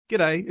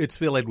G'day, it's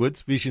Phil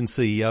Edwards, Vision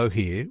CEO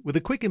here, with a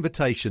quick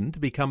invitation to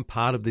become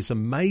part of this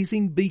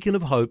amazing beacon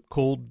of hope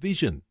called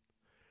Vision.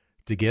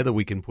 Together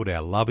we can put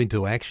our love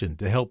into action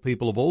to help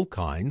people of all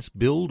kinds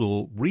build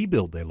or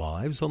rebuild their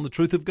lives on the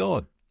truth of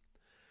God.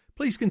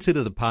 Please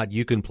consider the part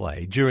you can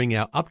play during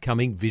our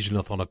upcoming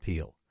Visionathon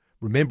appeal,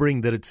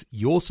 remembering that it's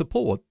your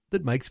support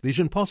that makes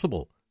Vision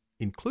possible,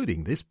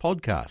 including this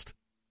podcast.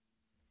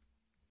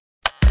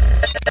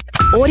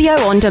 Audio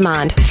on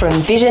demand from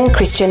Vision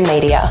Christian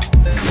Media.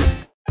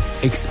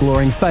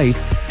 Exploring faith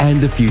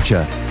and the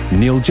future.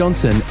 Neil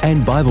Johnson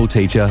and Bible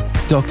teacher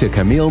Dr.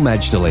 Camille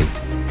Majdali.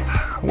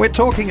 We're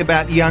talking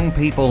about young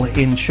people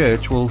in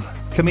church. Well,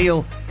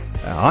 Camille,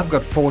 I've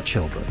got 4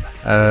 children,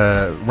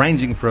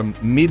 ranging from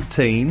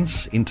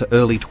mid-teens into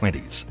early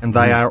 20s, and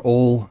they are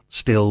all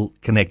still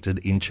connected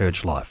in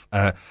church life.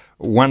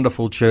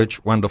 Wonderful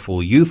church,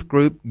 wonderful youth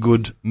group,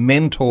 good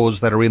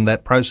mentors that are in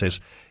that process.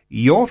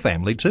 Your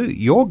family too,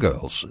 your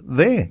girls,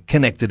 they're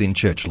connected in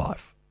church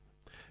life.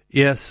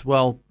 Yes,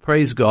 well,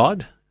 praise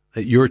God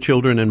that your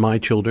children and my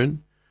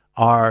children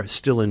are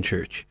still in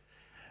church.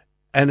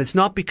 And it's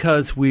not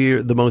because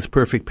we're the most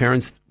perfect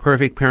parents.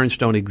 Perfect parents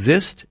don't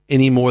exist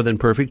any more than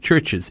perfect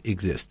churches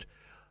exist.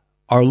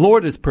 Our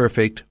Lord is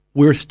perfect.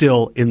 We're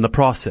still in the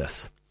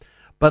process.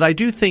 But I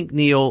do think,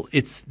 Neil,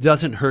 it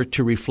doesn't hurt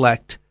to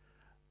reflect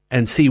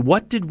and see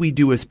what did we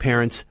do as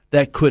parents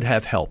that could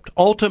have helped.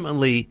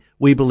 Ultimately,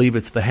 we believe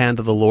it's the hand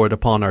of the Lord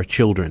upon our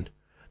children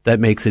that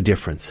makes a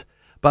difference.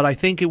 But I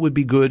think it would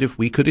be good if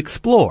we could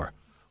explore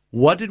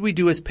what did we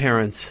do as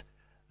parents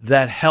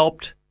that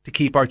helped to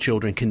keep our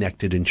children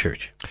connected in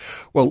church.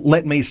 Well,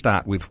 let me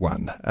start with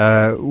one.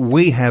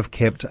 We have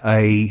kept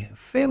a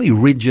fairly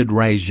rigid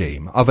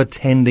regime of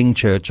attending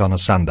church on a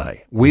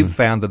Sunday. We've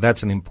found that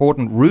that's an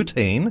important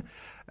routine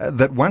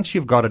that once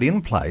you've got it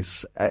in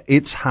place,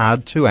 it's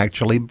hard to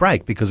actually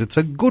break because it's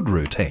a good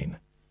routine.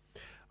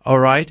 All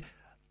right.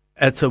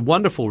 It's a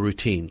wonderful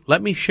routine.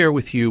 Let me share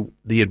with you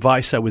the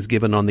advice I was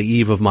given on the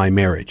eve of my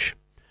marriage.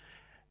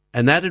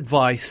 And that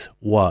advice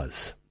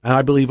was, and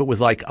I believe it was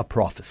like a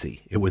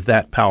prophecy. It was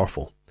that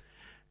powerful.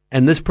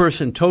 And this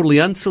person, totally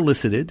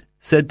unsolicited,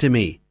 said to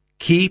me,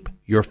 keep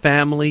your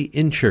family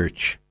in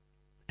church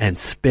and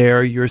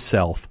spare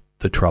yourself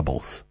the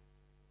troubles.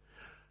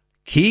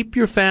 Keep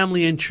your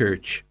family in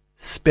church,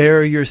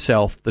 spare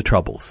yourself the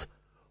troubles.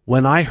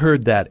 When I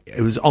heard that,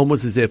 it was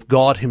almost as if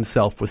God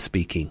himself was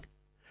speaking.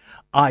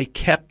 I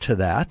kept to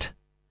that,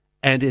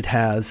 and it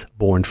has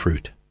borne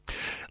fruit.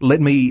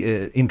 Let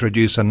me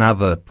introduce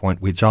another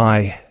point which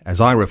as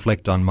I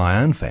reflect on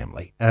my own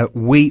family,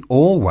 we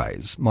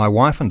always, my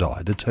wife and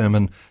I,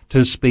 determine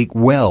to speak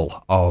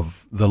well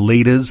of the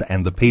leaders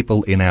and the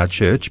people in our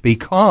church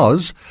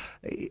because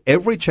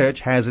every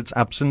church has its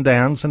ups and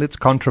downs and its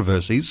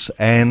controversies,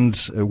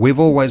 and we've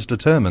always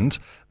determined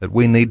that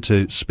we need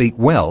to speak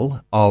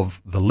well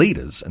of the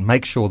leaders and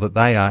make sure that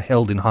they are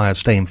held in high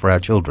esteem for our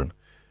children.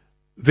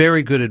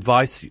 Very good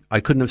advice. I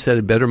couldn't have said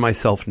it better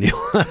myself,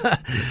 Neil.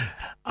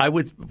 I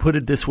would put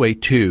it this way,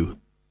 too.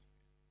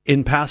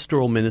 In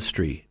pastoral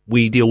ministry,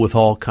 we deal with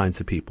all kinds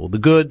of people, the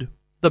good,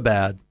 the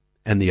bad,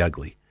 and the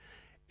ugly.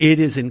 It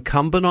is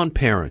incumbent on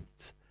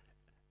parents,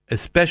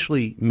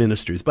 especially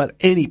ministers, but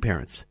any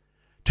parents,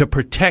 to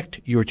protect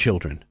your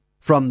children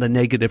from the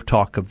negative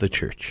talk of the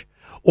church,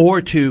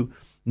 or to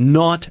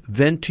not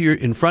vent to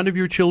in front of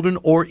your children,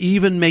 or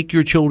even make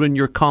your children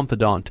your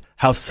confidant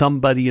how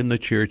somebody in the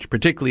church,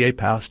 particularly a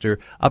pastor,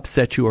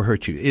 upset you or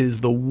hurt you. It is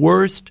the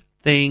worst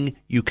thing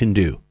you can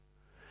do.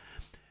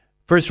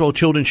 First of all,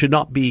 children should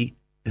not be,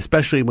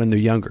 especially when they're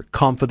younger,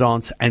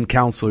 confidants and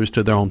counselors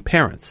to their own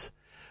parents.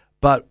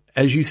 But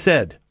as you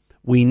said,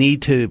 we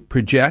need to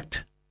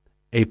project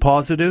a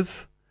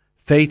positive,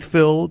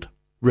 faith-filled,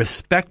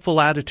 respectful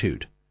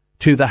attitude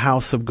to the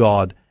house of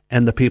God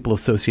and the people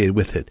associated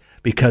with it,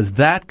 because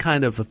that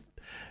kind of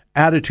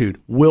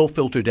attitude will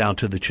filter down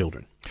to the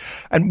children.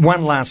 And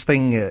one last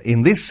thing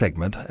in this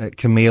segment,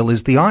 Camille,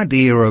 is the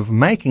idea of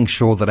making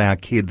sure that our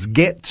kids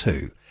get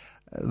to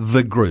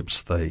the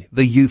groups, the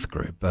youth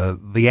group,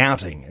 the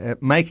outing,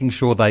 making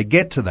sure they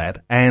get to that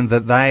and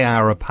that they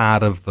are a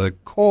part of the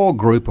core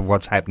group of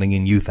what's happening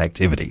in youth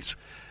activities.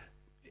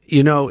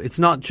 You know, it's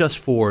not just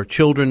for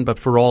children, but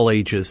for all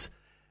ages.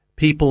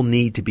 People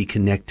need to be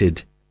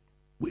connected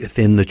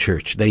within the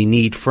church. They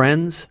need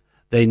friends.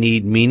 They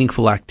need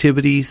meaningful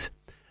activities.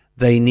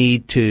 They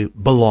need to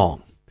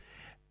belong.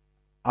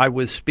 I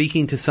was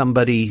speaking to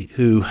somebody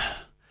who,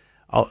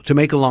 to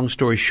make a long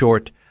story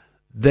short,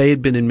 they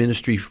had been in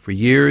ministry for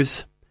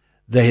years.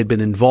 They had been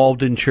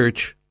involved in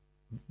church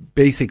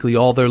basically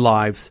all their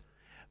lives.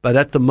 But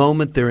at the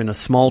moment, they're in a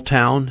small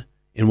town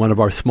in one of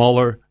our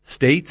smaller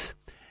states,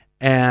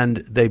 and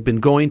they've been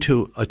going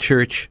to a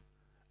church,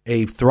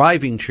 a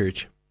thriving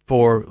church,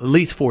 for at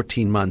least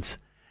 14 months.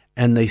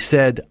 And they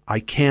said,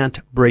 I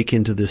can't break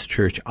into this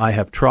church. I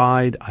have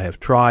tried,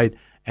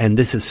 and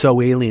this is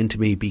so alien to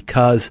me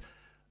because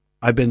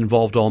I've been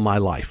involved all my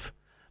life.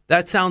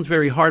 That sounds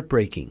very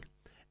heartbreaking.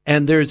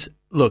 And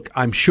look,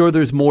 I'm sure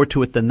there's more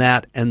to it than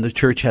that, and the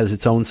church has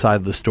its own side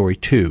of the story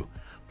too.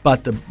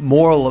 But the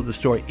moral of the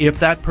story, if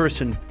that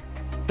person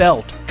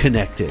felt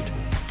connected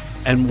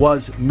and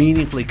was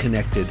meaningfully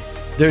connected,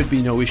 there'd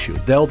be no issue.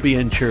 They'll be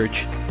in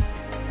church,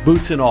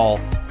 boots and all,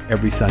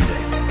 every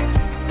Sunday.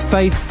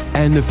 Faith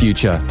and the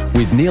Future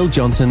with Neil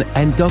Johnson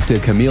and Dr.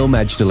 Camille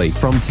Majdali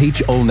from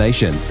Teach All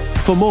Nations.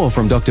 For more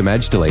from Dr.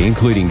 Majdali,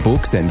 including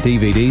books and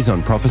DVDs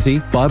on prophecy,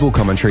 Bible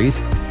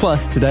commentaries,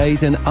 plus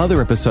today's and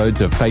other episodes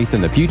of Faith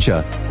and the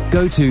Future,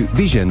 go to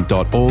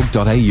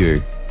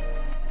vision.org.au.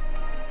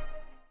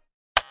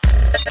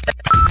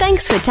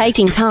 Thanks for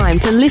taking time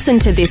to listen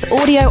to this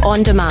audio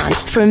on demand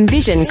from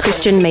Vision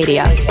Christian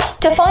Media.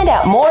 To find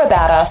out more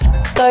about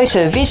us, go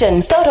to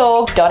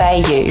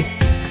vision.org.au.